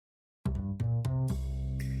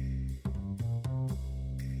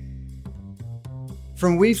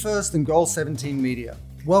From We First and Goal 17 Media,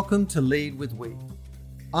 welcome to Lead with We.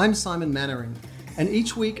 I'm Simon Mannering, and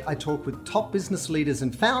each week I talk with top business leaders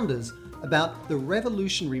and founders about the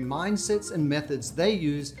revolutionary mindsets and methods they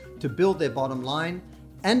use to build their bottom line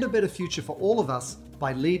and a better future for all of us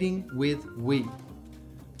by leading with we.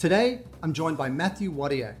 Today, I'm joined by Matthew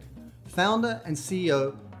Wadiak, founder and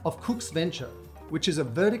CEO of Cook's Venture, which is a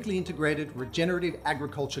vertically integrated regenerative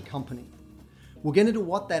agriculture company. We'll get into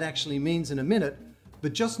what that actually means in a minute,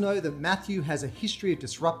 but just know that Matthew has a history of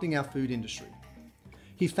disrupting our food industry.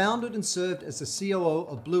 He founded and served as the COO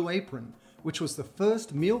of Blue Apron, which was the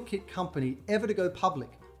first meal kit company ever to go public.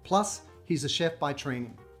 Plus, he's a chef by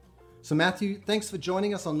training. So Matthew, thanks for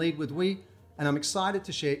joining us on Lead with We, and I'm excited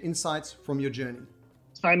to share insights from your journey.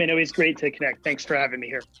 Simon, always great to connect. Thanks for having me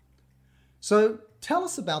here. So tell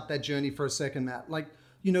us about that journey for a second, Matt.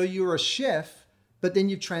 You're a chef, but then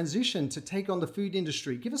you've transitioned to take on the food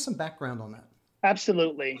industry. Give us some background on that.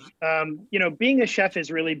 Absolutely. Being a chef has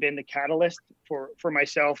really been the catalyst for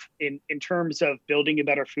myself in terms of building a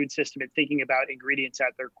better food system and thinking about ingredients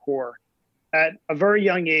at their core. At a very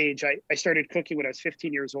young age, I started cooking when I was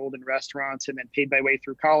 15 years old in restaurants, and then paid my way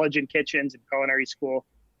through college and kitchens and culinary school,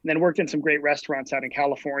 and then worked in some great restaurants out in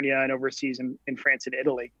California and overseas in France and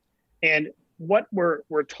Italy. And what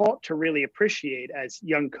we're taught to really appreciate as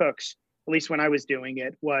young cooks, at least when I was doing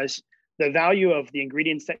it, was the value of the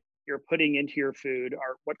ingredients that you're putting into your food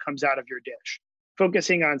are what comes out of your dish,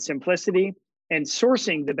 focusing on simplicity and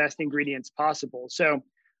sourcing the best ingredients possible. So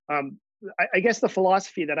I guess the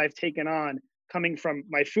philosophy that I've taken on, coming from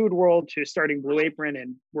my food world to starting Blue Apron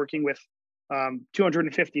and working with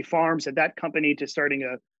 250 farms at that company to starting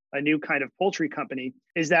a new kind of poultry company,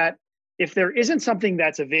 is that if there isn't something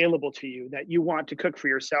that's available to you that you want to cook for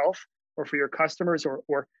yourself or for your customers,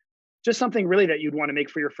 or just something really that you'd want to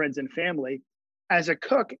make for your friends and family, as a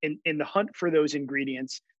cook in the hunt for those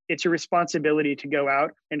ingredients, it's your responsibility to go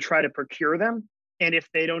out and try to procure them. And if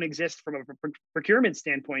they don't exist from a procurement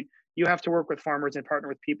standpoint, you have to work with farmers and partner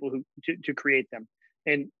with people to create them.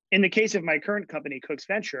 And in the case of my current company, Cook's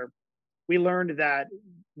Venture, we learned that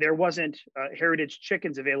there wasn't heritage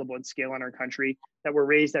chickens available in scale in our country that were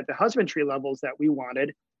raised at the husbandry levels that we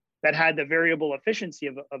wanted, that had the variable efficiency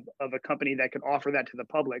of a company that could offer that to the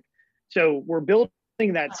public. So we're building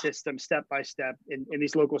that system step by step in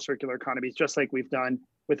these local circular economies, just like we've done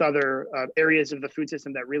with other areas of the food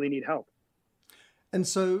system that really need help. And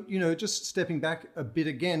so, just stepping back a bit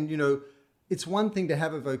again, it's one thing to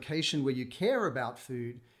have a vocation where you care about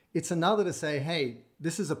food. It's another to say, hey,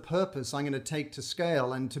 this is a purpose I'm going to take to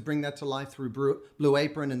scale, and to bring that to life through Blue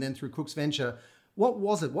Apron and then through Cook's Venture. What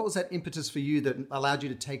was it? What was that impetus for you that allowed you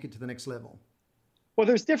to take it to the next level? Well,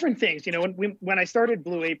 there's different things. When I started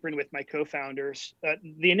Blue Apron with my co-founders,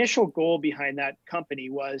 the initial goal behind that company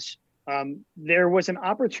was there was an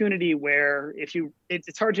opportunity where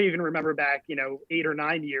it's hard to even remember back, 8 or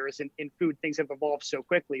 9 years in food, things have evolved so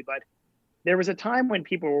quickly. But there was a time when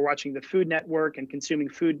people were watching the Food Network and consuming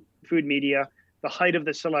food media, the height of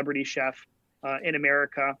the celebrity chef in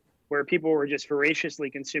America, where people were just voraciously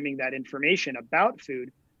consuming that information about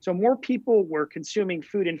food. So more people were consuming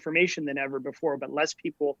food information than ever before, but less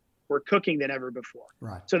people were cooking than ever before.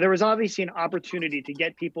 Right. So there was obviously an opportunity to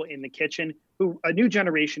get people in the kitchen, a new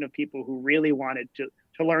generation of people who really wanted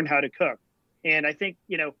to learn how to cook. And I think,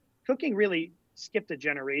 cooking really skipped a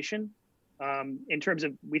generation in terms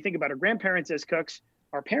of, we think about our grandparents as cooks,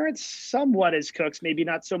 our parents somewhat as cooks, maybe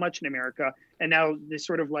not so much in America. And now this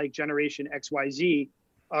sort of like generation XYZ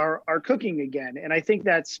are cooking again. And I think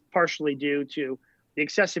that's partially due to the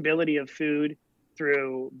accessibility of food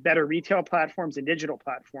through better retail platforms and digital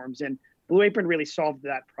platforms. And Blue Apron really solved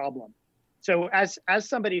that problem. So as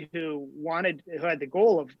somebody who had the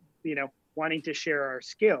goal of, wanting to share our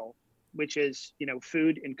skill, which is,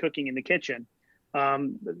 food and cooking in the kitchen,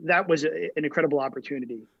 that was an incredible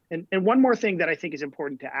opportunity. And one more thing that I think is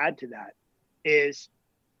important to add to that is,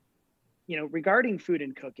 regarding food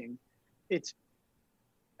and cooking, it's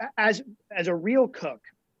as a real cook,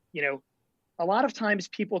 a lot of times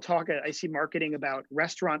people talk, I see marketing about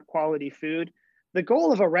restaurant quality food. The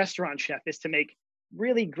goal of a restaurant chef is to make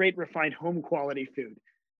really great, refined home quality food.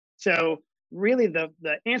 So really the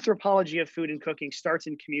anthropology of food and cooking starts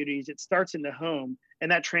in communities, it starts in the home,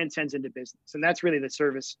 and that transcends into business. And that's really the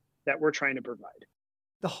service that we're trying to provide.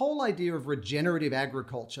 The whole idea of regenerative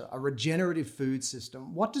agriculture, a regenerative food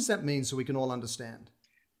system, what does that mean so we can all understand?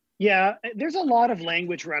 Yeah, there's a lot of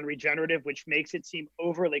language around regenerative, which makes it seem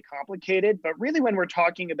overly complicated. But really, when we're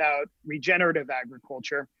talking about regenerative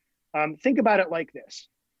agriculture, think about it like this.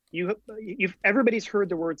 Everybody's heard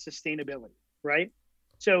the word sustainability, right?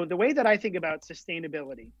 So the way that I think about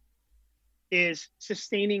sustainability is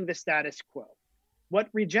sustaining the status quo. What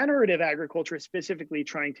regenerative agriculture is specifically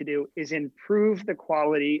trying to do is improve the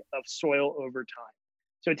quality of soil over time.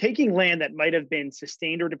 So taking land that might have been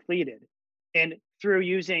sustained or depleted, and through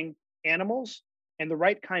using animals and the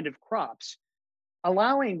right kind of crops,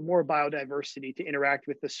 allowing more biodiversity to interact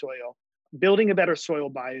with the soil, building a better soil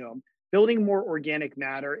biome, building more organic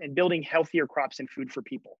matter, and building healthier crops and food for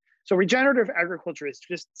people. So regenerative agriculture is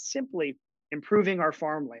just simply improving our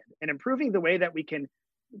farmland and improving the way that we can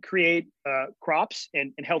create crops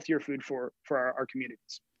and healthier food for our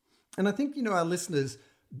communities. And I think, our listeners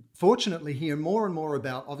fortunately hear more and more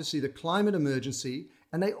about obviously the climate emergency,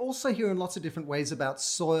 and they also hear in lots of different ways about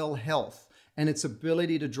soil health and its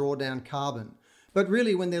ability to draw down carbon. But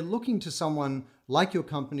really, when they're looking to someone like your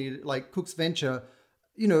company, like Cook's Venture,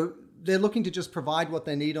 they're looking to just provide what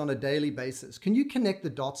they need on a daily basis. Can you connect the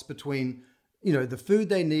dots between, the food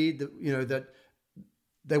they need, that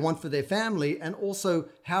they want for their family, and also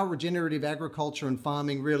how regenerative agriculture and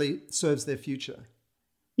farming really serves their future?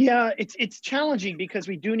 Yeah, it's challenging because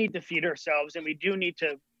we do need to feed ourselves, and we do need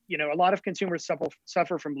to, a lot of consumers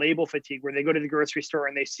suffer from label fatigue, where they go to the grocery store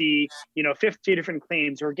and they see, 50 different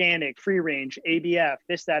claims: organic, free range, ABF,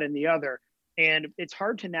 this, that, and the other. And it's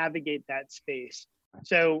hard to navigate that space.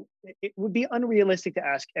 So it would be unrealistic to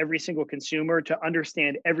ask every single consumer to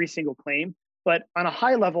understand every single claim. But on a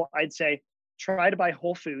high level, I'd say try to buy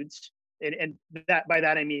whole foods. And that, by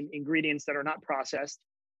that, I mean ingredients that are not processed.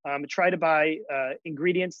 Try to buy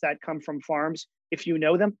ingredients that come from farms. If you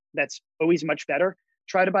know them, that's always much better.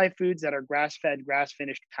 Try to buy foods that are grass-fed,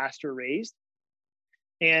 grass-finished, pasture-raised.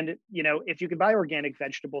 And, if you can buy organic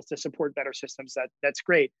vegetables to support better systems, that's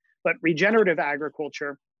great. But regenerative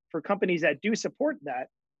agriculture, for companies that do support that,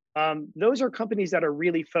 those are companies that are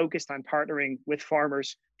really focused on partnering with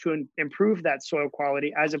farmers to improve that soil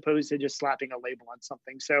quality, as opposed to just slapping a label on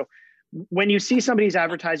something. So when you see somebody's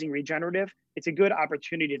advertising regenerative, it's a good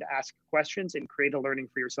opportunity to ask questions and create a learning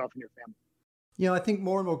for yourself and your family. I think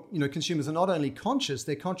more and more, consumers are not only conscious,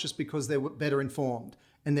 they're conscious because they're better informed,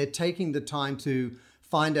 and they're taking the time to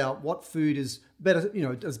find out what food is better,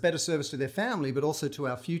 does better service to their family, but also to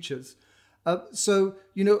our futures. So,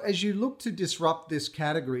 as you look to disrupt this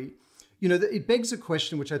category, it begs a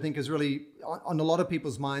question, which I think is really on a lot of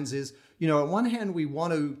people's minds is, on one hand, we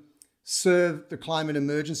want to serve the climate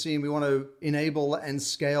emergency and we want to enable and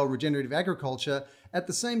scale regenerative agriculture. At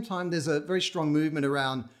the same time, there's a very strong movement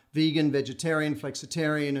around vegan, vegetarian,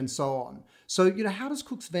 flexitarian, and so on. So, how does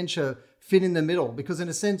Cook's Venture fit in the middle? Because in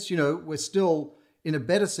a sense, we're still, in a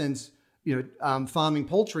better sense, farming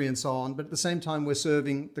poultry and so on, but at the same time, we're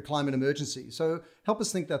serving the climate emergency. So help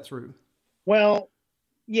us think that through. Well,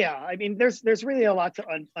 yeah, I mean, there's really a lot to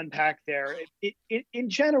unpack there. In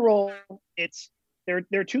general, there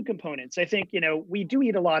are two components. I think, we do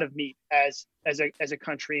eat a lot of meat as a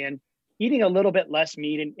country, and eating a little bit less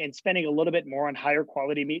meat and spending a little bit more on higher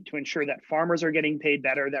quality meat to ensure that farmers are getting paid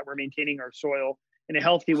better, that we're maintaining our soil in a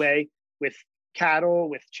healthy way with cattle,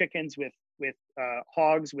 with chickens, with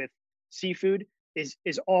hogs, with seafood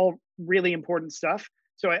is all really important stuff.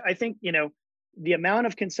 So I think, the amount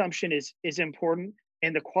of consumption is important,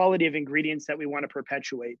 and the quality of ingredients that we want to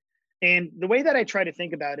perpetuate. And the way that I try to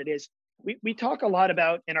think about it is we talk a lot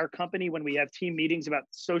about in our company when we have team meetings about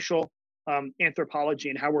social anthropology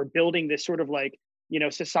and how we're building this sort of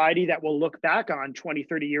society that will look back on 20,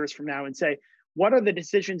 30 years from now and say, what are the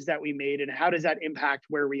decisions that we made and how does that impact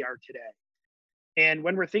where we are today? And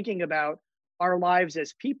when we're thinking about our lives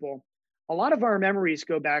as people, a lot of our memories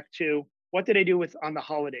go back to what did I do on the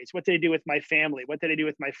holidays? What did I do with my family? What did I do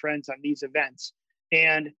with my friends on these events?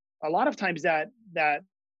 And a lot of times that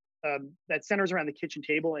centers around the kitchen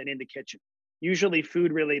table and in the kitchen, usually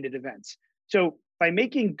food related events. So by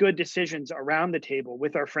making good decisions around the table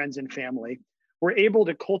with our friends and family, we're able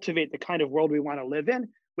to cultivate the kind of world we want to live in,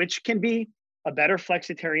 which can be a better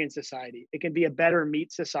flexitarian society. It can be a better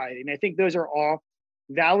meat society. And I think those are all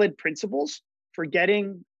valid principles for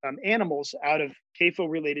getting animals out of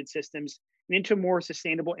CAFO-related systems and into more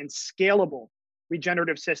sustainable and scalable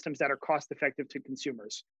regenerative systems that are cost-effective to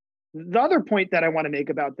consumers. The other point that I want to make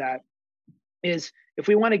about that is if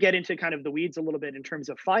we want to get into kind of the weeds a little bit in terms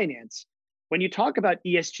of finance, when you talk about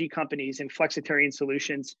ESG companies and flexitarian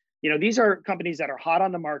solutions, these are companies that are hot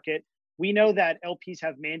on the market. We know that LPs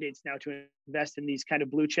have mandates now to invest in these kind of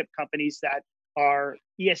blue chip companies that are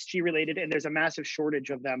ESG related, and there's a massive shortage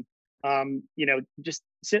of them.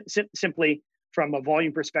 Simply from a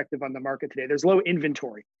volume perspective on the market today, there's low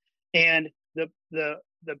inventory, and the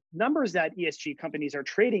numbers that ESG companies are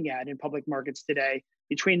trading at in public markets today,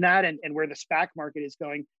 between that and where the SPAC market is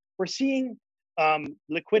going, we're seeing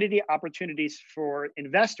liquidity opportunities for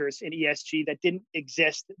investors in ESG that didn't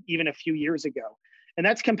exist even a few years ago. And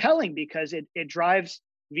that's compelling because it drives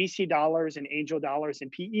VC dollars and angel dollars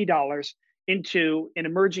and PE dollars into an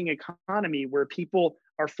emerging economy where people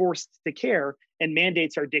are forced to care and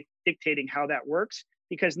mandates are dictating how that works,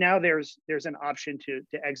 because now there's an option to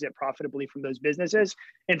exit profitably from those businesses,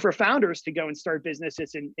 and for founders to go and start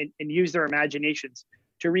businesses and use their imaginations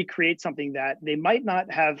to recreate something that they might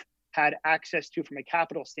not have had access to from a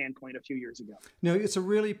capital standpoint a few years ago. No, it's a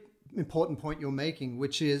really important point you're making,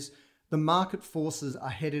 which is the market forces are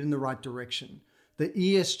headed in the right direction. The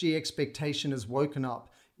ESG expectation has woken up.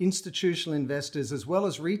 Institutional investors as well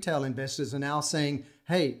as retail investors are now saying,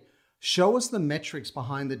 hey, show us the metrics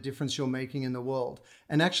behind the difference you're making in the world.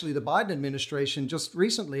 And actually, the Biden administration just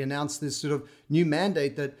recently announced this sort of new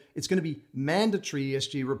mandate that it's going to be mandatory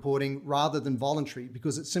ESG reporting rather than voluntary,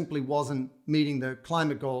 because it simply wasn't meeting the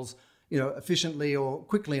climate goals, efficiently or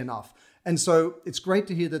quickly enough. And so it's great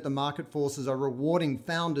to hear that the market forces are rewarding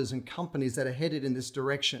founders and companies that are headed in this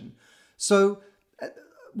direction. So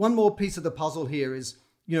one more piece of the puzzle here is,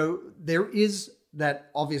 there is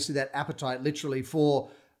obviously that appetite literally for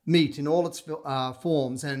meat in all its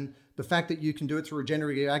forms, and the fact that you can do it through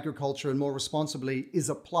regenerative agriculture and more responsibly is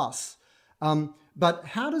a plus. But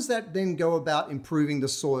how does that then go about improving the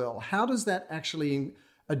soil? How does that actually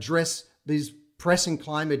address these pressing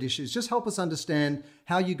climate issues? Just help us understand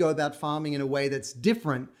how you go about farming in a way that's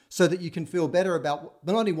different so that you can feel better about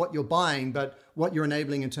not only what you're buying, but what you're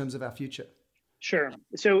enabling in terms of our future. Sure.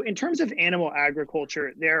 So in terms of animal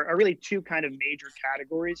agriculture, there are really two kind of major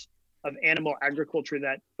categories of animal agriculture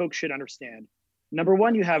that folks should understand. Number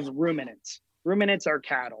one, you have ruminants. Ruminants are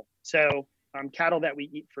cattle. So cattle that we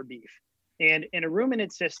eat for beef. And in a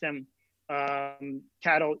ruminant system,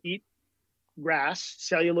 cattle eat grass,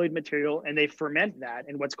 celluloid material, and they ferment that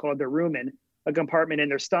in what's called the rumen, a compartment in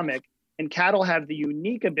their stomach. And cattle have the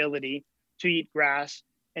unique ability to eat grass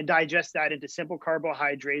and digest that into simple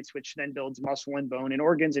carbohydrates, which then builds muscle and bone and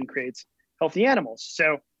organs and creates healthy animals.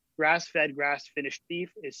 So grass-fed, grass-finished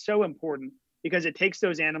beef is so important because it takes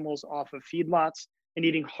those animals off of feedlots and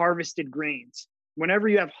eating harvested grains. Whenever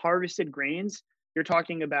you have harvested grains, you're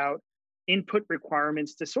talking about input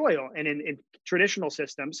requirements to soil. And in traditional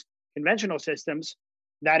systems, conventional systems,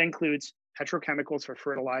 that includes petrochemicals for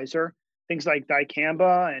fertilizer, things like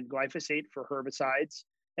dicamba and glyphosate for herbicides,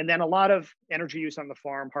 and then a lot of energy use on the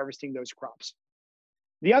farm harvesting those crops.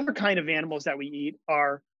 The other kind of animals that we eat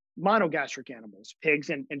are monogastric animals, pigs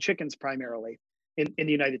and chickens primarily in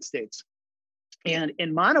the United States. And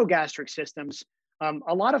in monogastric systems,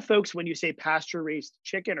 a lot of folks, when you say pasture-raised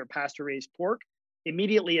chicken or pasture-raised pork,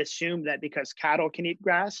 immediately assume that because cattle can eat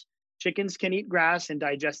grass, chickens can eat grass and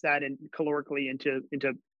digest that and calorically into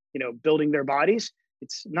building their bodies.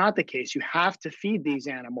 It's not the case. You have to feed these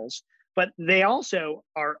animals, but they also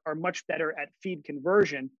are much better at feed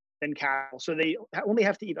conversion than cattle. So they only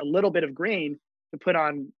have to eat a little bit of grain to put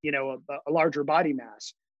on, a larger body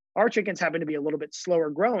mass. Our chickens happen to be a little bit slower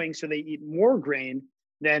growing, so they eat more grain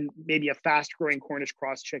than maybe a fast growing Cornish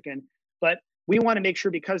cross chicken. But we want to make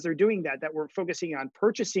sure, because they're doing that we're focusing on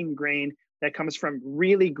purchasing grain that comes from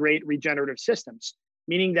really great regenerative systems,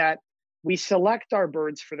 meaning that we select our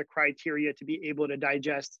birds for the criteria to be able to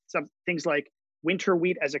digest some things like winter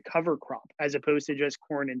wheat as a cover crop, as opposed to just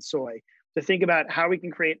corn and soy, to think about how we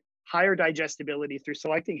can create higher digestibility through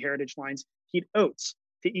selecting heritage lines, to eat oats,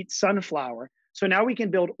 to eat sunflower. So now we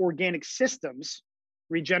can build organic systems,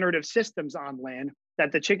 regenerative systems on land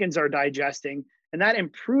that the chickens are digesting, and that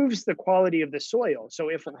improves the quality of the soil. So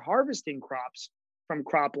if we're harvesting crops from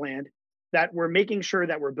cropland, that we're making sure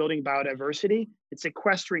that we're building biodiversity, it's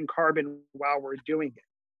sequestering carbon while we're doing it.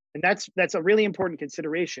 And that's a really important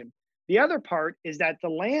consideration. The other part is that the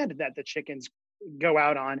land that the chickens go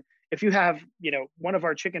out on, if you have, one of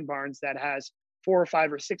our chicken barns that has 4 or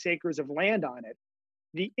 5 or 6 acres of land on it,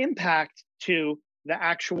 the impact to the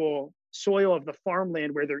actual soil of the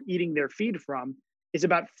farmland where they're eating their feed from is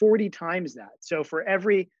about 40 times that. So for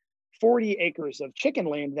every 40 acres of chicken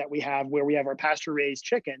land that we have, where we have our pasture raised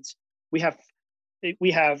chickens, we have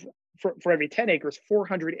for every 10 acres,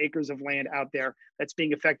 400 acres of land out there that's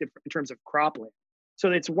being affected in terms of cropland.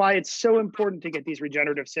 So it's why it's so important to get these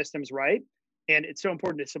regenerative systems right. And it's so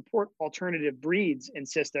important to support alternative breeds and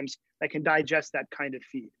systems that can digest that kind of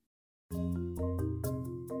feed.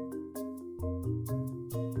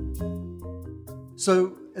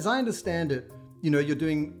 So as I understand it, you're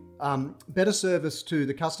doing better service to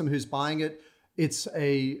the customer who's buying it. It's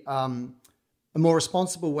a more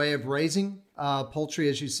responsible way of raising poultry,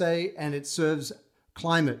 as you say, and it serves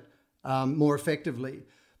climate more effectively.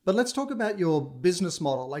 But let's talk about your business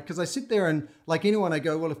model. Like, because I sit there and like anyone, I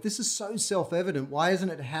go, well, if this is so self-evident, why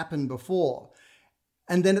hasn't it happened before?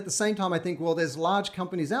 And then at the same time, I think, well, there's large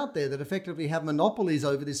companies out there that effectively have monopolies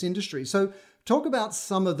over this industry. So talk about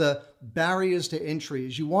some of the barriers to entry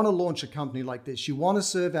as you want to launch a company like this. You want to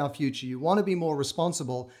serve our future. You want to be more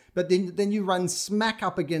responsible. But then you run smack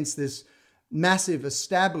up against this massive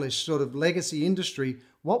established sort of legacy industry.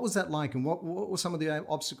 What was that like? And what were some of the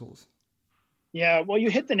obstacles? Yeah, well, you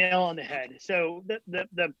hit the nail on the head. So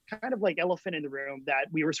the kind of like elephant in the room that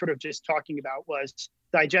we were sort of just talking about was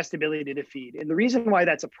digestibility to feed. And the reason why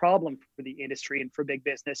that's a problem for the industry and for big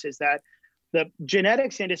business is that the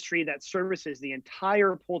genetics industry that services the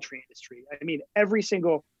entire poultry industry, I mean, every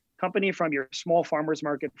single company from your small farmers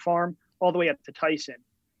market farm all the way up to Tyson,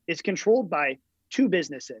 is controlled by two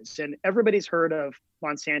businesses. And everybody's heard of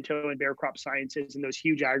Monsanto and Bayer Crop Sciences and those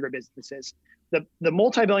huge agribusinesses. The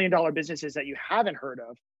multi-billion-dollar businesses that you haven't heard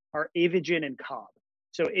of are Avigen and Cobb.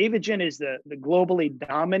 So Avigen is the globally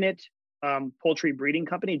dominant poultry breeding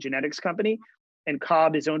company, genetics company, and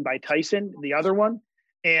Cobb is owned by Tyson, the other one.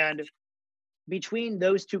 And between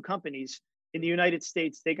those two companies in the United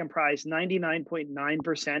States, they comprise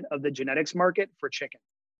 99.9% of the genetics market for chicken.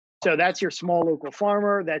 So that's your small local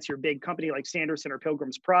farmer, that's your big company like Sanderson or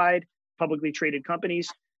Pilgrim's Pride, publicly traded companies.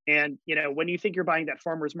 And when you think you're buying that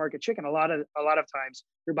farmer's market chicken, a lot of times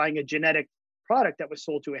you're buying a genetic product that was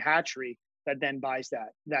sold to a hatchery that then buys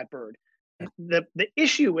that bird. The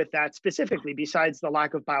issue with that specifically, besides the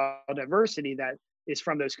lack of biodiversity that is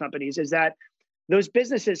from those companies, is that those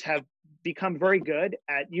businesses have become very good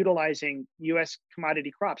at utilizing U.S.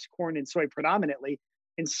 commodity crops, corn and soy predominantly,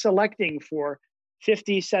 and selecting for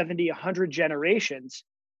 50, 70, 100 generations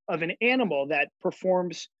of an animal that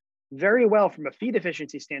performs very well from a feed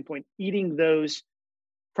efficiency standpoint, eating those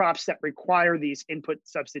crops that require these input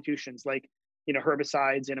substitutions like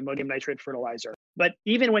herbicides and ammonium nitrate fertilizer. But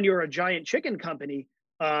even when you're a giant chicken company,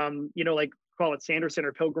 like call it Sanderson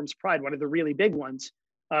or Pilgrim's Pride, one of the really big ones,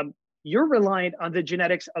 you're reliant on the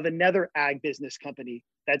genetics of another ag business company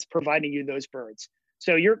that's providing you those birds.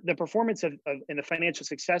 So the performance of and the financial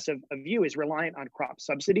success of you is reliant on crop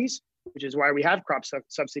subsidies, which is why we have crop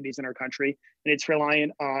subsidies in our country. And it's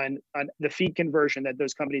reliant on the feed conversion that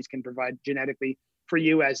those companies can provide genetically for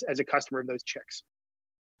you as a customer of those chicks.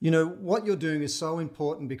 What you're doing is so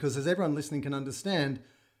important because, as everyone listening can understand,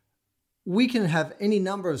 we can have any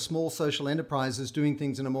number of small social enterprises doing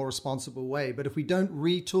things in a more responsible way. But if we don't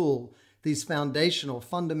retool these foundational,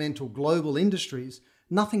 fundamental global industries,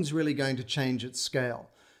 nothing's really going to change at scale.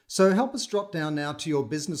 So help us drop down now to your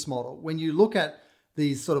business model. When you look at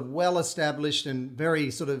these sort of well-established and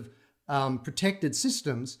very sort of protected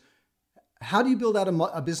systems, how do you build out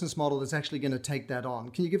a business model that's actually going to take that on?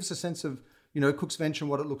 Can you give us a sense of, Cook's Venture and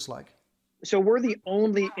what it looks like? So we're the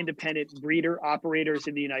only independent breeder operators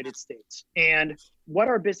in the United States. And what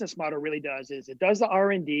our business model really does is it does the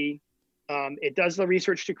R&D, it does the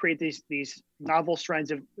research to create these novel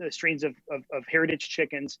strains of heritage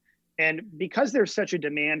chickens. And because there's such a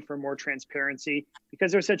demand for more transparency,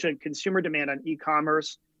 because there's such a consumer demand on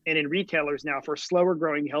e-commerce and in retailers now for slower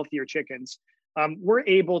growing, healthier chickens, we're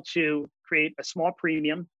able to create a small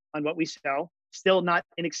premium on what we sell, still not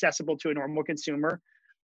inaccessible to a normal consumer.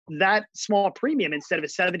 That small premium, instead of a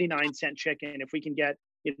 79-cent chicken, if we can get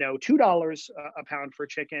 $2 a pound for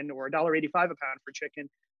chicken or $1.85 a pound for chicken,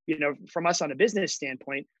 from us on a business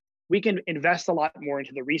standpoint, we can invest a lot more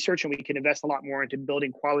into the research and we can invest a lot more into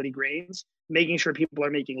building quality grains, making sure people are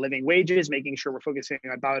making living wages, making sure we're focusing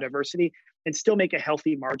on biodiversity, and still make a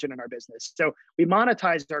healthy margin in our business. So we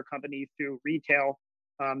monetize our company through retail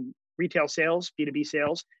sales, B2B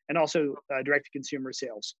sales, and also direct-to-consumer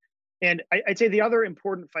sales. And I'd say the other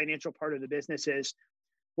important financial part of the business is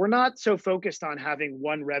we're not so focused on having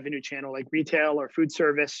one revenue channel like retail or food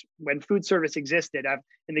service. When food service existed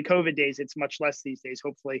in the COVID days, it's much less these days.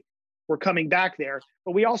 Hopefully, we're coming back there.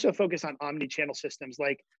 But we also focus on omni-channel systems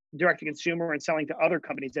like direct-to-consumer and selling to other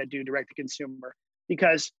companies that do direct-to-consumer.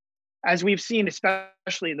 Because as we've seen,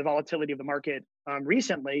 especially in the volatility of the market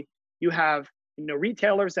recently, you have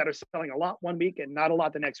retailers that are selling a lot one week and not a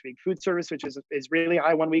lot the next week. Food service, which is really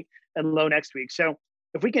high one week and low next week. So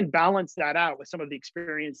if we can balance that out with some of the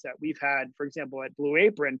experience that we've had, for example, at Blue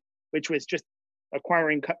Apron, which was just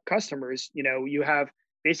acquiring customers, you have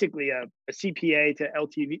basically a CPA to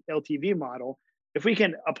LTV model. If we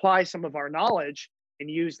can apply some of our knowledge and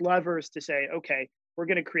use levers to say, okay, we're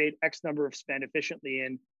going to create X number of spend efficiently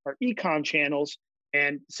in our e-com channels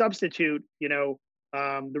and substitute,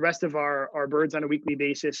 the rest of our birds on a weekly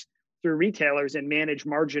basis through retailers and manage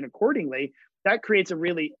margin accordingly, that creates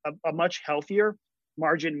a much healthier,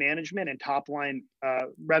 margin management and top line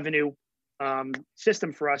revenue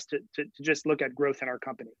system for us to just look at growth in our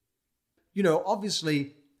company.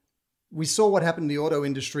 Obviously, we saw what happened in the auto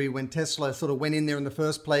industry when Tesla sort of went in there in the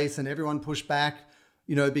first place and everyone pushed back,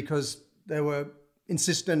 because they were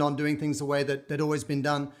insistent on doing things the way that they'd always been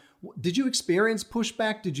done. Did you experience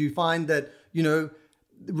pushback? Did you find that,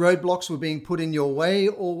 roadblocks were being put in your way,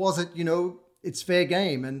 or was it, it's fair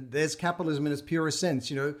game and there's capitalism in its purest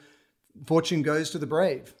sense, fortune goes to the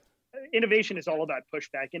brave? Innovation is all about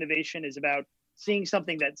pushback. Innovation is about seeing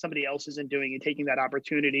something that somebody else isn't doing and taking that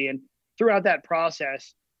opportunity. And throughout that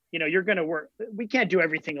process, you're going to work. We can't do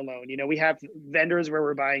everything alone. We have vendors where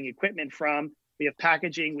we're buying equipment from. We have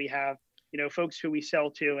packaging. We have, folks who we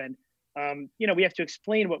sell to. And, we have to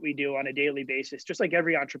explain what we do on a daily basis, just like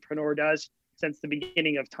every entrepreneur does since the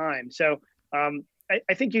beginning of time. So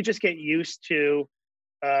I think you just get used to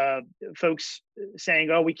folks saying,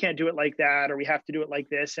 oh, we can't do it like that, or we have to do it like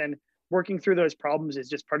this. And working through those problems is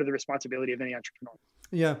just part of the responsibility of any entrepreneur.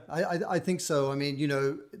 Yeah, I think so. I mean,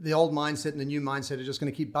 the old mindset and the new mindset are just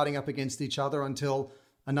going to keep butting up against each other until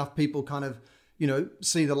enough people kind of,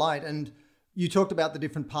 see the light. And you talked about the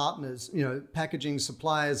different partners, packaging,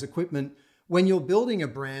 suppliers, equipment. When you're building a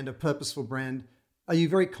brand, a purposeful brand, are you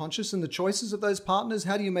very conscious in the choices of those partners?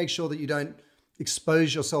 How do you make sure that you don't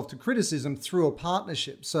expose yourself to criticism through a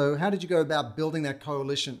partnership? So how did you go about building that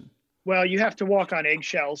coalition? Well, you have to walk on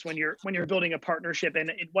eggshells when you're building a partnership.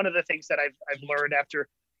 And one of the things that I've learned after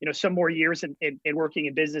some more years in working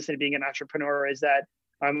in business and being an entrepreneur is that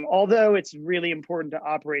although it's really important to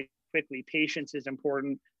operate quickly, patience is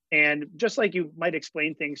important. And just like you might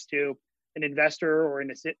explain things to an investor or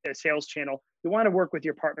in a sales channel, you want to work with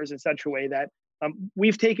your partners in such a way that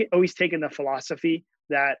we've always taken the philosophy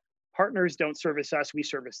that partners don't service us, we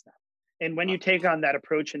service them. And when you take on that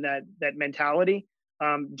approach and that mentality,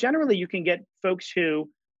 generally you can get folks who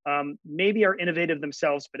maybe are innovative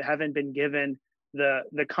themselves, but haven't been given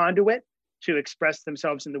the conduit to express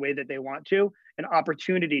themselves in the way that they want to, an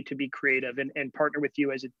opportunity to be creative and partner with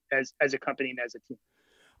you as a company and as a team.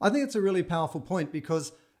 I think it's a really powerful point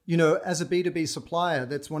because, as a B2B supplier,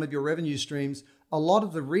 that's one of your revenue streams. A lot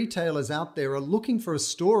of the retailers out there are looking for a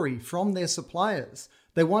story from their suppliers.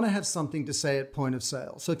 They want to have something to say at point of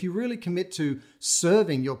sale. So if you really commit to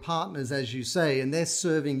serving your partners, as you say, and they're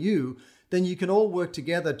serving you, then you can all work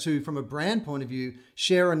together to, from a brand point of view,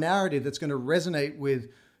 share a narrative that's going to resonate with,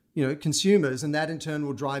 consumers, and that in turn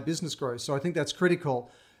will drive business growth. So I think that's critical.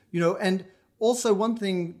 And also one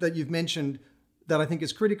thing that you've mentioned that I think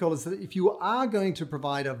is critical is that if you are going to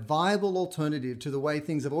provide a viable alternative to the way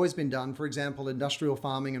things have always been done, for example, industrial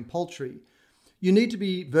farming and poultry, you need to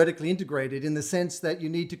be vertically integrated in the sense that you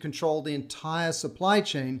need to control the entire supply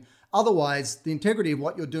chain. Otherwise, the integrity of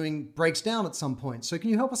what you're doing breaks down at some point. So can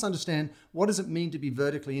you help us understand what does it mean to be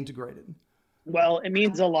vertically integrated? Well, it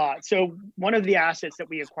means a lot. So one of the assets that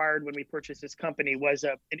we acquired when we purchased this company was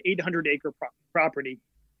an 800-acre property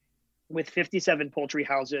with 57 poultry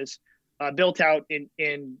houses built out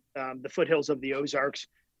in the foothills of the Ozarks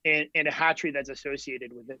and a hatchery that's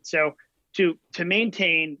associated with it. So to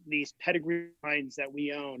maintain these pedigree lines that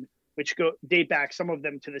we own, which date back, some of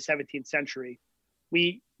them to the 17th century,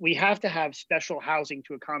 we have to have special housing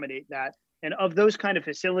to accommodate that. And of those kind of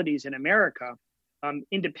facilities in America,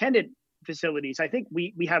 independent facilities, I think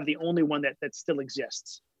we have the only one that still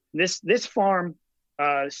exists. This farm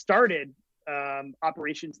started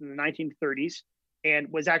operations in the 1930s and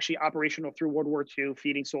was actually operational through World War II,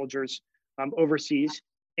 feeding soldiers overseas.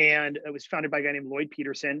 And it was founded by a guy named Lloyd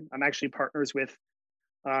Peterson. I'm actually partners with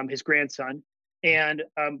his grandson. And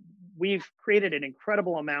we've created an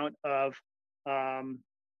incredible amount of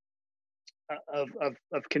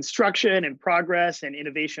construction and progress and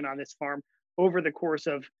innovation on this farm over the course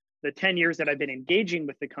of the 10 years that I've been engaging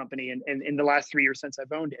with the company and in the last 3 years since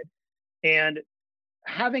I've owned it. And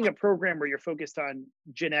having a program where you're focused on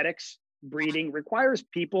genetics, breeding requires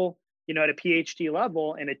people, at a PhD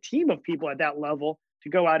level and a team of people at that level to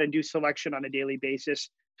go out and do selection on a daily basis,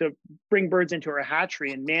 to bring birds into our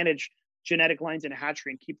hatchery and manage genetic lines in a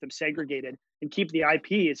hatchery and keep them segregated and keep the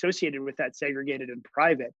IP associated with that segregated and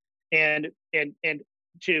private. And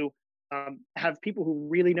to have people who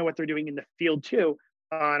really know what they're doing in the field too,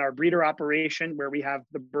 on our breeder operation, where we have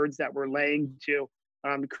the birds that we're laying to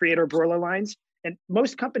create our broiler lines. And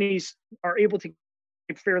most companies are able to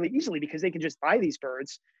fairly easily because they can just buy these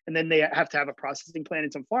birds and then they have to have a processing plant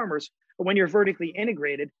and some farmers. But when you're vertically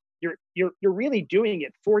integrated, you're really doing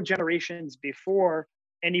it 4 generations before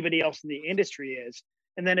anybody else in the industry is.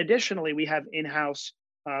 And then additionally, we have in-house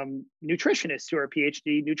nutritionists who are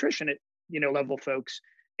PhD nutrition level folks.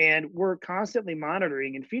 And we're constantly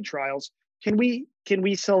monitoring in feed trials Can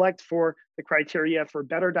we select for the criteria for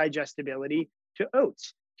better digestibility to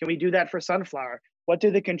oats? Can we do that for sunflower? What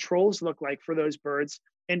do the controls look like for those birds?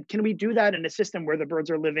 And can we do that in a system where the birds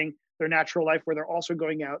are living their natural life, where they're also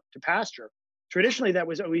going out to pasture? Traditionally, that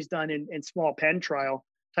was always done in small pen trial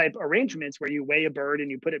type arrangements where you weigh a bird and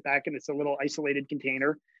you put it back in its a little isolated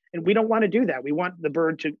container. And we don't want to do that. We want the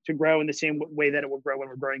bird to grow in the same way that it will grow when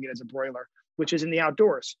we're growing it as a broiler, which is in the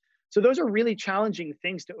outdoors. So those are really challenging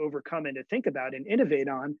things to overcome and to think about and innovate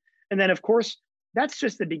on. And then, of course, that's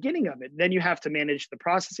just the beginning of it. Then you have to manage the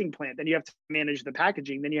processing plant. Then you have to manage the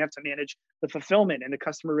packaging. Then you have to manage the fulfillment and the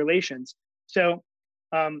customer relations. So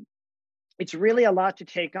it's really a lot to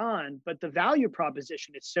take on, but the value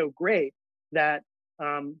proposition is so great that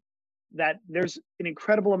that there's an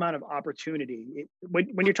incredible amount of opportunity.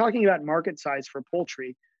 When you're talking about market size for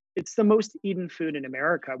poultry, it's the most eaten food in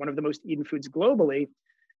America, one of the most eaten foods globally.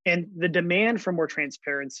 And the demand for more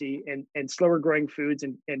transparency and slower growing foods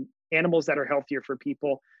and animals that are healthier for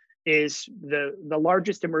people is the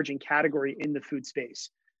largest emerging category in the food space.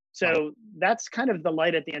 So that's kind of the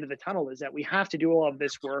light at the end of the tunnel, is that we have to do all of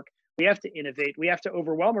this work. We have to innovate. We have to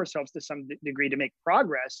overwhelm ourselves to some degree to make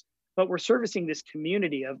progress, but we're servicing this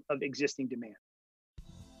community of existing demand.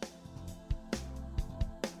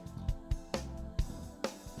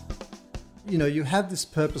 You know, you have this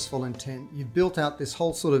purposeful intent. You've built out this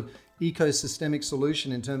whole sort of ecosystemic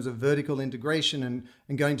solution in terms of vertical integration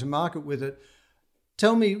and going to market with it.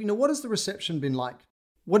 Tell me, you know, what has the reception been like?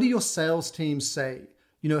 What do your sales teams say?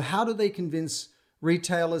 You know, how do they convince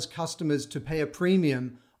retailers, customers to pay a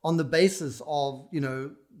premium on the basis of, you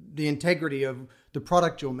know, the integrity of the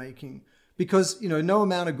product you're making? Because, you know, no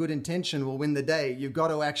amount of good intention will win the day. You've got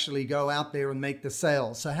to actually go out there and make the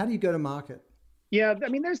sale. So how do you go to market? Yeah, I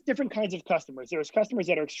mean, there's different kinds of customers. There's customers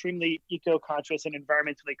that are extremely eco-conscious and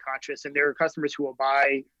environmentally conscious, and there are customers who will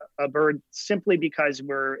buy a bird simply because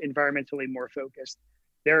we're environmentally more focused.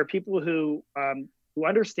 There are people who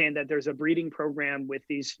understand that there's a breeding program with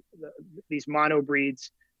these mono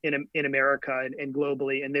breeds in America and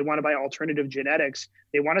globally, and they want to buy alternative genetics.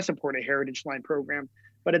 They want to support a heritage line program.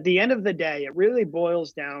 But at the end of the day, it really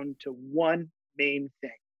boils down to one main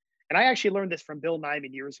thing. And I actually learned this from Bill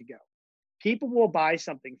Nyman years ago. People will buy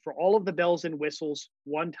something for all of the bells and whistles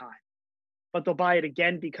one time, but they'll buy it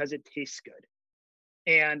again because it tastes good.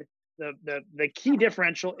 And the key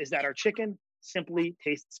differential is that our chicken simply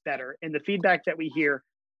tastes better. And the feedback that we hear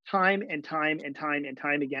time and time and time and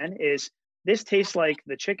time again is, this tastes like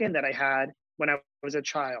the chicken that I had when I was a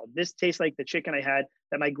child. This tastes like the chicken I had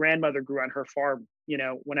that my grandmother grew on her farm, you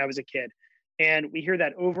know, when I was a kid. And we hear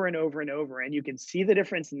that over and over and over. And you can see the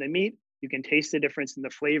difference in the meat. You can taste the difference in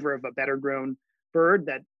the flavor of a better grown bird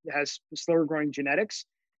that has slower growing genetics.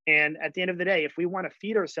 And at the end of the day, if we want to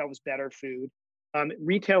feed ourselves better food,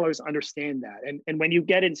 retailers understand that. And when you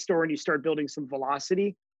get in store and you start building some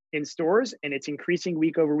velocity in stores, and it's increasing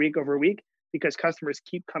week over week over week, because customers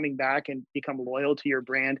keep coming back and become loyal to your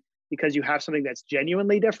brand because you have something that's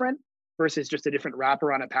genuinely different versus just a different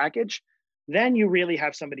wrapper on a package, then you really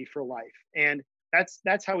have somebody for life. And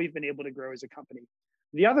that's how we've been able to grow as a company.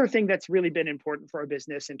 The other thing that's really been important for our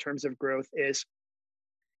business in terms of growth is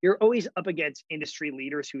you're always up against industry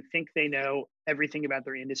leaders who think they know everything about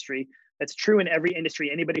their industry. That's true in every industry.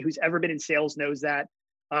 Anybody who's ever been in sales knows that.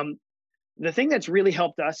 The thing that's really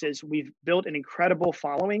helped us is we've built an incredible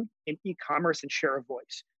following in e-commerce and share of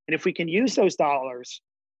voice. And if we can use those dollars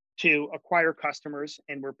to acquire customers,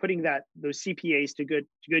 and we're putting those CPAs to good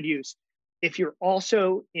use, if you're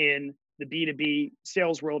also in the B2B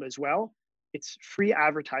sales world as well, it's free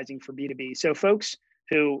advertising for B2B. So folks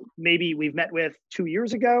who maybe we've met with 2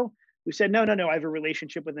 years ago, who said, no, I have a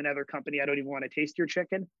relationship with another company. I don't even want to taste your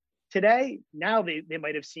chicken. Today, now they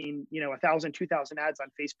might have seen, 1,000, 2,000 ads on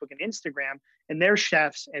Facebook and Instagram, and their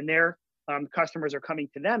chefs and their customers are coming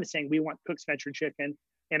to them saying, we want Cook's Venture Chicken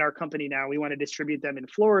in our company now. We want to distribute them in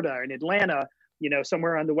Florida, in Atlanta,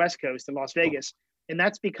 somewhere on the West Coast, in Las Vegas. And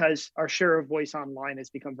that's because our share of voice online has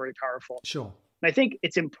become very powerful. Sure. And I think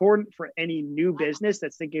it's important for any new business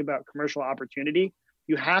that's thinking about commercial opportunity.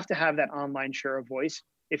 You have to have that online share of voice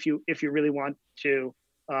if you really want to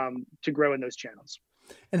grow in those channels.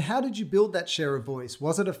 And how did you build that share of voice?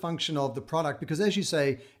 Was it a function of the product? Because as you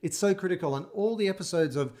say, it's so critical. On all the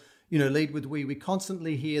episodes of, Lead with We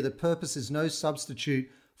constantly hear that purpose is no substitute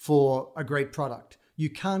for a great product. You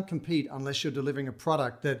can't compete unless you're delivering a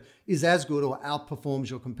product that is as good or outperforms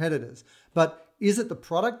your competitors. But is it the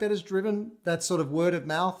product that has driven that sort of word of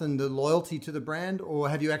mouth and the loyalty to the brand? Or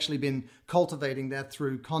have you actually been cultivating that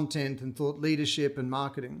through content and thought leadership and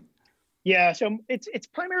marketing? Yeah, so it's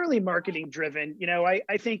primarily marketing driven.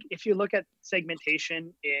 I think if you look at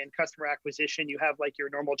segmentation in customer acquisition, you have like your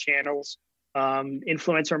normal channels,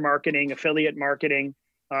 influencer marketing, affiliate marketing,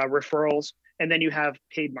 referrals, and then you have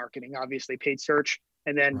paid marketing, obviously paid search,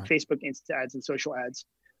 and then Right. Facebook Insta ads and social ads.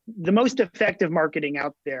 The most effective marketing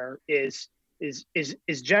out there is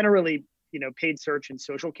generally paid search and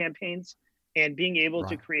social campaigns, and being able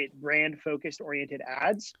to Right. create brand focused oriented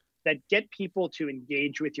ads that get people to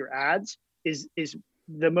engage with your ads is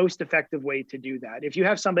the most effective way to do that. If you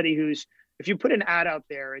have somebody if you put an ad out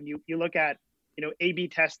there and you look at A/B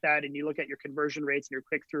test that, and you look at your conversion rates and your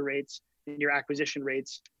click through rates and your acquisition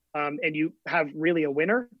rates, and you have really a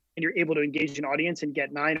winner, and you're able to engage an audience and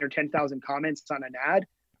get 9 or 10,000 comments on an ad,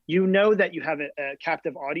 you know that you have a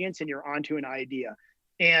captive audience and you're onto an idea.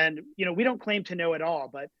 And we don't claim to know it all,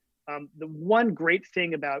 but the one great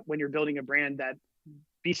thing about when you're building a brand, that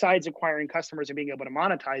besides acquiring customers and being able to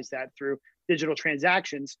monetize that through digital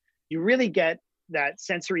transactions, you really get that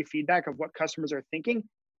sensory feedback of what customers are thinking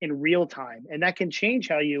in real time. And that can change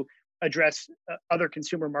how you address other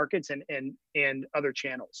consumer markets and other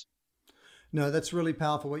channels. No, that's really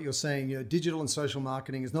powerful what you're saying. Digital and social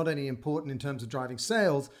marketing is not only important in terms of driving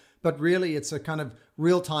sales, but really it's a kind of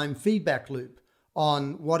real-time feedback loop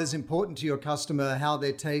on what is important to your customer, how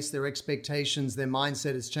their taste, their expectations, their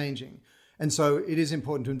mindset is changing. And so it is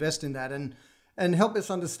important to invest in that and help us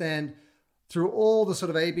understand through all the sort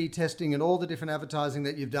of A/B testing and all the different advertising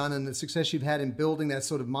that you've done and the success you've had in building that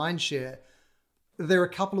sort of mind share. There are a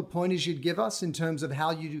couple of pointers you'd give us in terms of how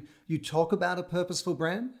you talk about a purposeful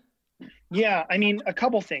brand? Yeah, I mean, a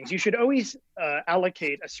couple things. You should always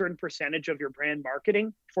allocate a certain percentage of your brand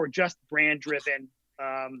marketing for just brand driven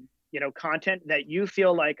content that I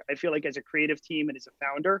feel like as a creative team and as a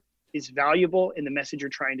founder is valuable in the message you're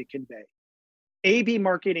trying to convey. A/B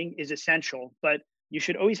marketing is essential, but you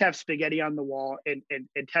should always have spaghetti on the wall and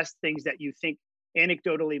test things that you think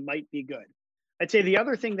anecdotally might be good. I'd say the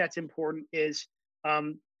other thing that's important is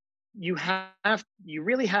you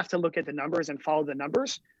really have to look at the numbers and follow the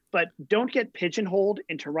numbers, but don't get pigeonholed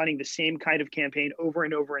into running the same kind of campaign over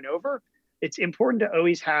and over and over. It's important to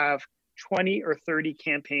always have 20 or 30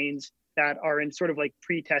 campaigns that are in sort of like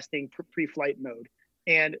pre-testing, pre-flight mode,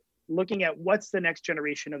 and looking at what's the next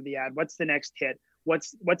generation of the ad, what's the next hit,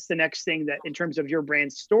 what's the next thing that in terms of your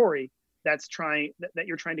brand story that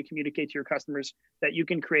you're trying to communicate to your customers that you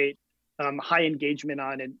can create high engagement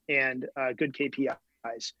on and good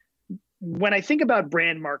KPIs. When I think about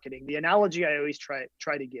brand marketing, the analogy I always try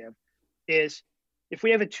to give is if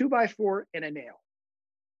we have a 2x4 and a nail,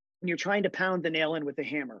 and you're trying to pound the nail in with a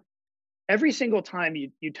hammer, every single time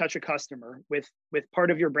you touch a customer with part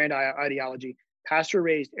of your brand ideology, pasture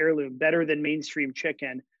raised, heirloom, better than mainstream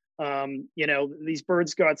chicken, these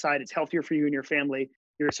birds go outside, it's healthier for you and your family,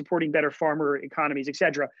 you're supporting better farmer economies,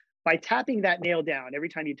 etc. By tapping that nail down every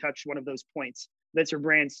time you touch one of those points, that's your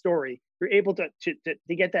brand story, you're able to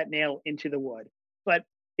get that nail into the wood. But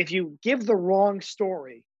if you give the wrong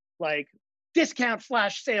story, like discount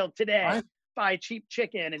flash sale today, Right. buy cheap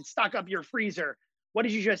chicken and stock up your freezer, what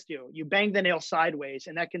did you just do? You banged the nail sideways,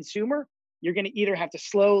 and that consumer, you're going to either have to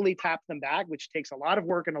slowly tap them back, which takes a lot of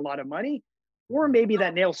work and a lot of money, or maybe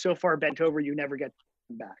that nail's so far bent over you never get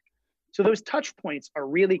them back. So those touch points are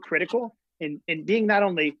really critical in being not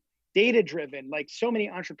only data driven, like so many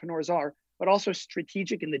entrepreneurs are, but also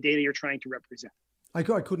strategic in the data you're trying to represent. I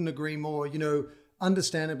couldn't agree more.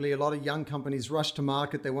 Understandably, a lot of young companies rush to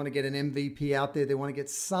market. They want to get an MVP out there. They want to get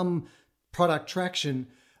some product traction.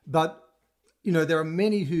 But, there are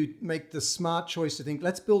many who make the smart choice to think,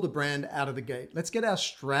 let's build a brand out of the gate. Let's get our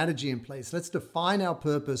strategy in place. Let's define our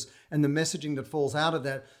purpose and the messaging that falls out of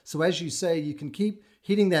that. So as you say, you can keep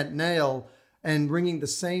hitting that nail and ringing the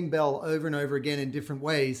same bell over and over again in different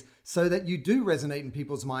ways so that you do resonate in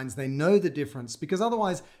people's minds. They know the difference, because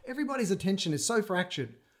otherwise everybody's attention is so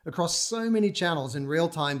fractured across so many channels in real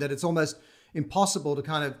time that it's almost impossible to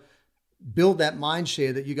kind of build that mind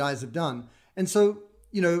share that you guys have done. And so,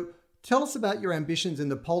 tell us about your ambitions in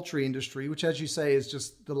the poultry industry, which, as you say, is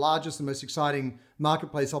just the largest and most exciting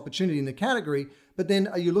marketplace opportunity in the category. But then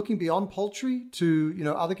are you looking beyond poultry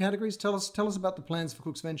to, other categories? Tell us about the plans for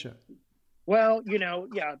Cook's Venture. Well,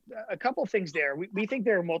 a couple of things there. We think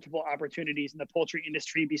there are multiple opportunities in the poultry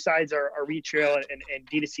industry besides our retail and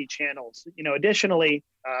D2C channels. Additionally,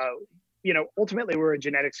 ultimately we're a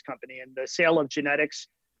genetics company, and the sale of genetics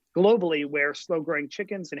globally, where slow growing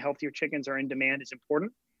chickens and healthier chickens are in demand, is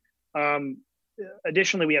important.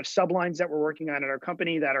 Additionally, we have sublines that we're working on at our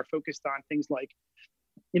company that are focused on things like,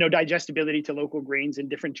 digestibility to local grains in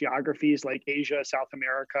different geographies like Asia, South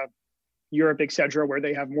America, Europe, et cetera, where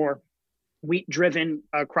they have more wheat-driven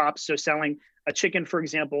crops. So selling a chicken, for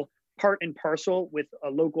example, part and parcel with a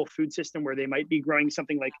local food system where they might be growing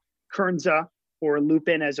something like kernza or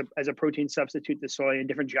lupin as a protein substitute to soy in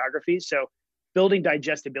different geographies. So building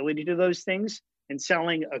digestibility to those things and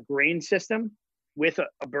selling a grain system with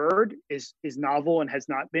a bird is novel and has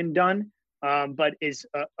not been done, but is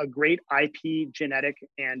a great IP genetic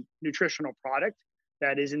and nutritional product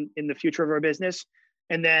that is in the future of our business.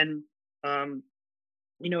 And then,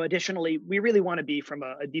 additionally, we really want to be, from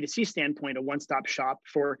a D2C standpoint, a one-stop shop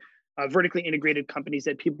for vertically integrated companies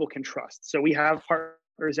that people can trust. So we have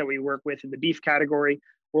partners that we work with in the beef category.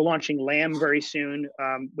 We're launching lamb very soon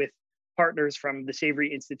with partners from the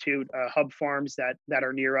Savory Institute, hub farms that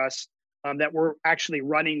are near us, that we're actually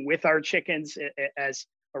running with our chickens as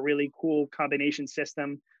a really cool combination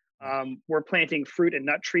system. We're planting fruit and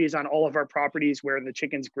nut trees on all of our properties where the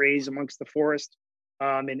chickens graze amongst the forest,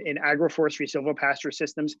 in agroforestry silvopasture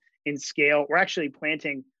systems in scale. We're actually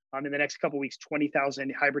planting in the next couple of weeks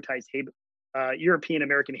 20,000 hybridized European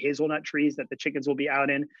American hazelnut trees that the chickens will be out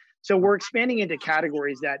in. So we're expanding into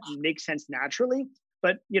categories that make sense naturally.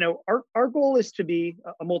 But our goal is to be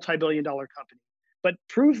a multi-billion-dollar company, but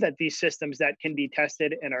prove that these systems that can be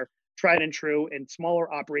tested and are tried and true in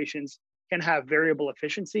smaller operations can have variable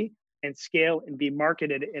efficiency and scale and be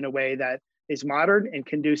marketed in a way that is modern and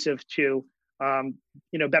conducive to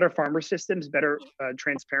better farmer systems, better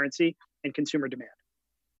transparency, and consumer demand.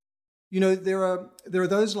 There are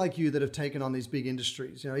those like you that have taken on these big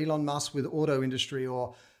industries. Elon Musk with auto industry,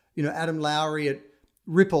 or Adam Lowry at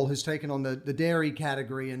Ripple, who's taken on the dairy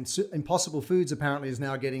category, and Impossible Foods apparently is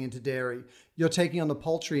now getting into dairy. You're taking on the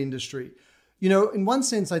poultry industry. In one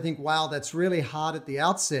sense, I think, wow, that's really hard at the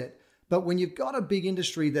outset. But when you've got a big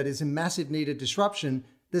industry that is in massive need of disruption,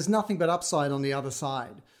 there's nothing but upside on the other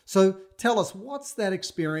side. So tell us, what's that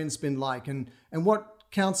experience been like? And what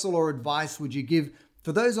counsel or advice would you give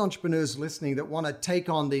for those entrepreneurs listening that want to take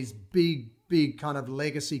on these big kind of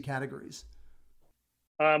legacy categories?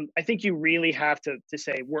 I think you really have to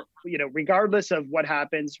say, regardless of what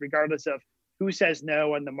happens, regardless of who says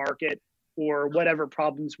no on the market or whatever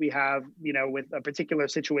problems we have, with a particular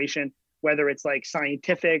situation, whether it's like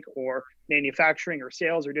scientific or manufacturing or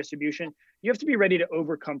sales or distribution, you have to be ready to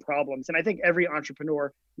overcome problems. And I think every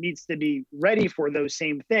entrepreneur needs to be ready for those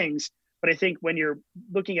same things. But I think when you're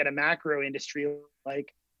looking at a macro industry,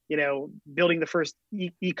 like, building the first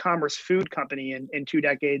e-commerce food company in 2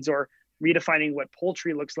 decades, or redefining what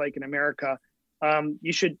poultry looks like in America,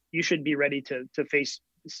 you should be ready to face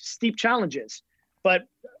steep challenges. But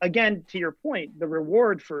again, to your point, the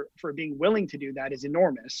reward for being willing to do that is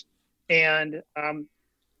enormous. And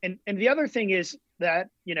the other thing is that,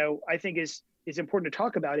 I think is important to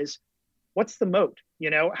talk about is, what's the moat?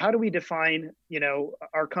 How do we define,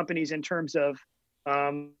 our companies in terms of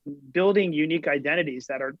building unique identities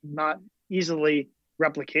that are not easily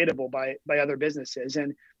replicatable by other businesses?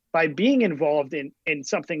 And by being involved in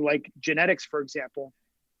something like genetics, for example,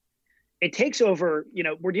 it takes over,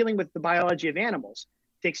 we're dealing with the biology of animals.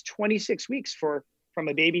 It takes 26 weeks from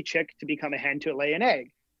a baby chick to become a hen to lay an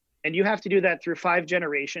egg. And you have to do that through 5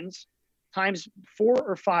 generations, times 4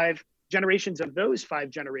 or 5 generations of those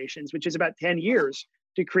 5 generations, which is about 10 years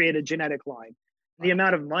to create a genetic line. The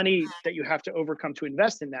amount of money that you have to overcome to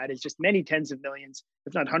invest in that is just many tens of millions,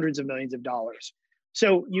 if not hundreds of millions of dollars.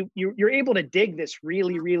 So you're able to dig this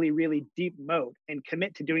really, really, really deep moat and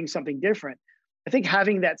commit to doing something different. I think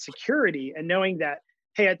having that security and knowing that,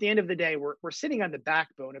 hey, at the end of the day, we're sitting on the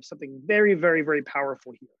backbone of something very, very, very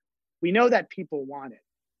powerful here. We know that people want it.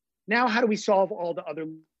 Now, how do we solve all the other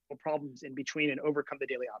problems in between and overcome the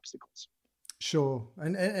daily obstacles? Sure.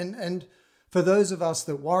 And for those of us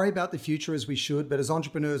that worry about the future, as we should, but as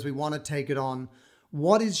entrepreneurs, we want to take it on,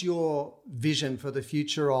 what is your vision for the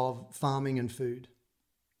future of farming and food?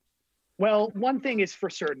 Well, one thing is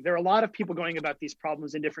for certain. There are a lot of people going about these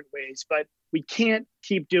problems in different ways, but we can't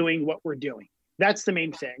keep doing what we're doing. That's the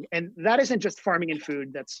main thing. And that isn't just farming and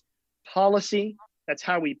food. That's policy. That's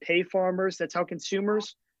how we pay farmers. That's how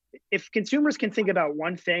consumers, if consumers can think about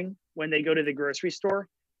one thing when they go to the grocery store,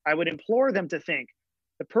 I would implore them to think,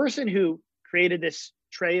 the person who created this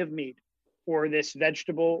tray of meat or this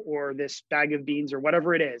vegetable or this bag of beans or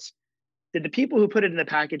whatever it is, did the people who put it in the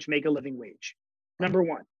package make a living wage? Number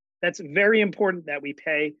one. That's very important that we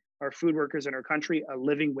pay our food workers in our country a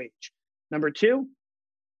living wage. Number two,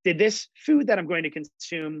 did this food that I'm going to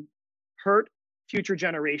consume hurt future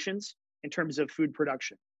generations in terms of food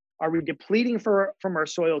production? Are we depleting from our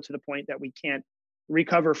soil to the point that we can't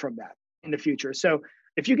recover from that in the future? So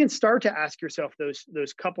if you can start to ask yourself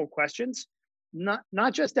those couple questions, not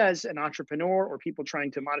just as an entrepreneur or people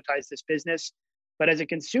trying to monetize this business, but as a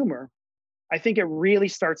consumer, I think it really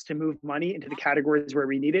starts to move money into the categories where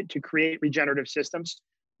we need it to create regenerative systems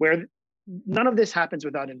where none of this happens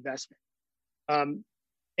without investment.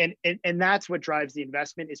 And that's what drives the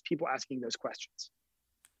investment, is people asking those questions.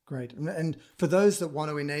 Great. And for those that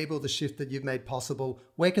want to enable the shift that you've made possible,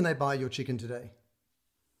 where can they buy your chicken today?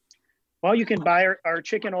 Well, you can buy our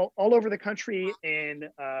chicken all over the country in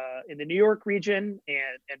the New York region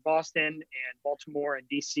and Boston and Baltimore and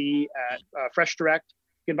DC at Fresh Direct.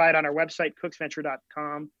 You can buy it on our website,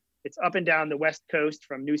 cooksventure.com. It's up and down the West Coast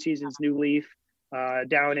from New Seasons, New Leaf,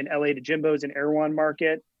 down in LA to Jimbo's and Erewhon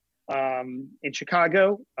Market, in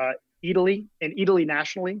Chicago, Italy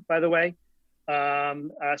nationally, by the way.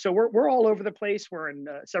 So we're all over the place. We're in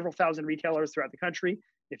several thousand retailers throughout the country.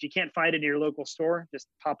 If you can't find it in your local store, just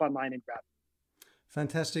pop online and grab it.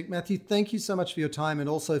 Fantastic. Matthew, thank you so much for your time and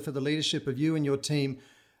also for the leadership of you and your team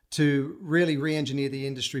to really re-engineer the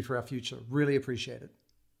industry for our future. Really appreciate it.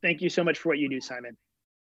 Thank you so much for what you do, Simon.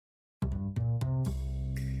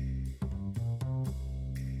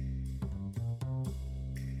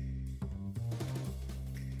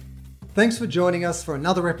 Thanks for joining us for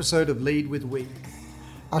another episode of Lead with We.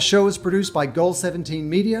 Our show is produced by Goal 17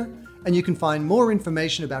 Media, and you can find more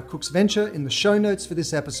information about Cook's Venture in the show notes for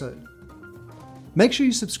this episode. Make sure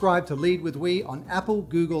you subscribe to Lead with We on Apple,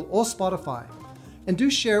 Google, or Spotify, and do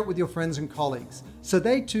share it with your friends and colleagues so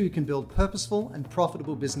they too can build purposeful and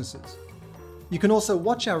profitable businesses. You can also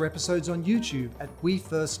watch our episodes on YouTube at We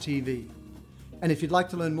First TV. And if you'd like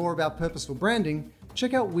to learn more about purposeful branding,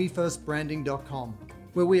 check out wefirstbranding.com,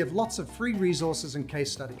 where we have lots of free resources and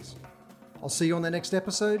case studies. I'll see you on the next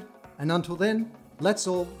episode, and until then, let's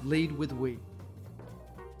all lead with we.